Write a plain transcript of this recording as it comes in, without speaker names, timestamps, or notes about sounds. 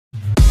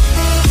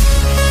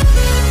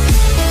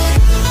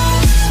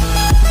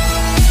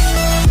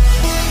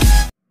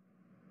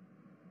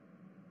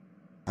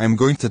I'm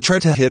going to try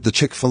to hit the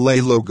Chick-fil-A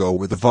logo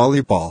with a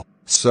volleyball,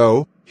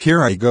 so,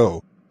 here I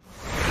go.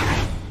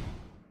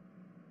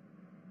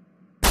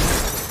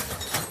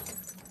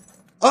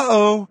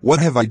 Uh-oh,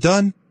 what have I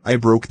done? I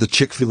broke the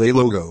Chick-fil-A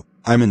logo.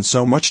 I'm in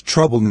so much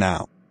trouble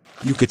now.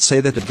 You could say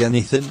that again,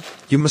 Ethan.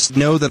 You must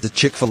know that the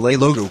Chick-fil-A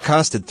logo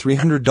costed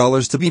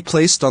 $300 to be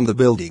placed on the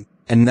building,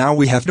 and now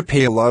we have to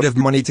pay a lot of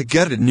money to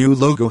get a new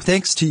logo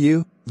thanks to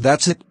you.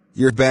 That's it.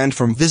 You're banned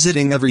from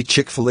visiting every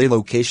Chick-fil-A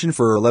location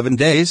for 11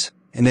 days,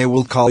 and I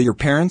will call your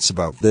parents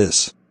about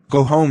this.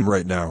 Go home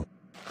right now.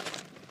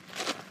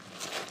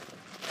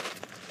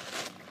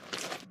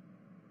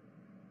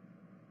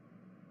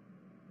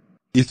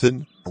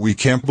 Ethan, we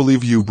can't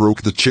believe you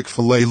broke the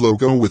Chick-fil-A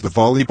logo with the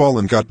volleyball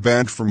and got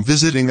banned from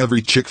visiting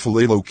every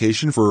Chick-fil-A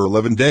location for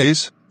 11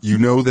 days. You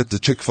know that the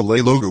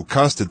Chick-fil-A logo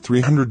costed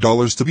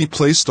 $300 to be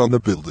placed on the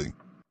building.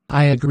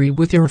 I agree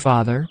with your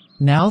father.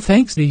 Now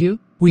thanks to you,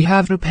 we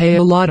have to pay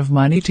a lot of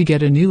money to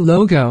get a new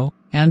logo,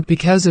 and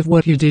because of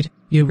what you did,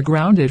 you were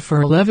grounded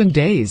for 11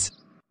 days.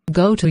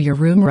 Go to your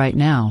room right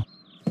now.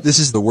 This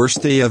is the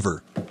worst day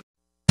ever.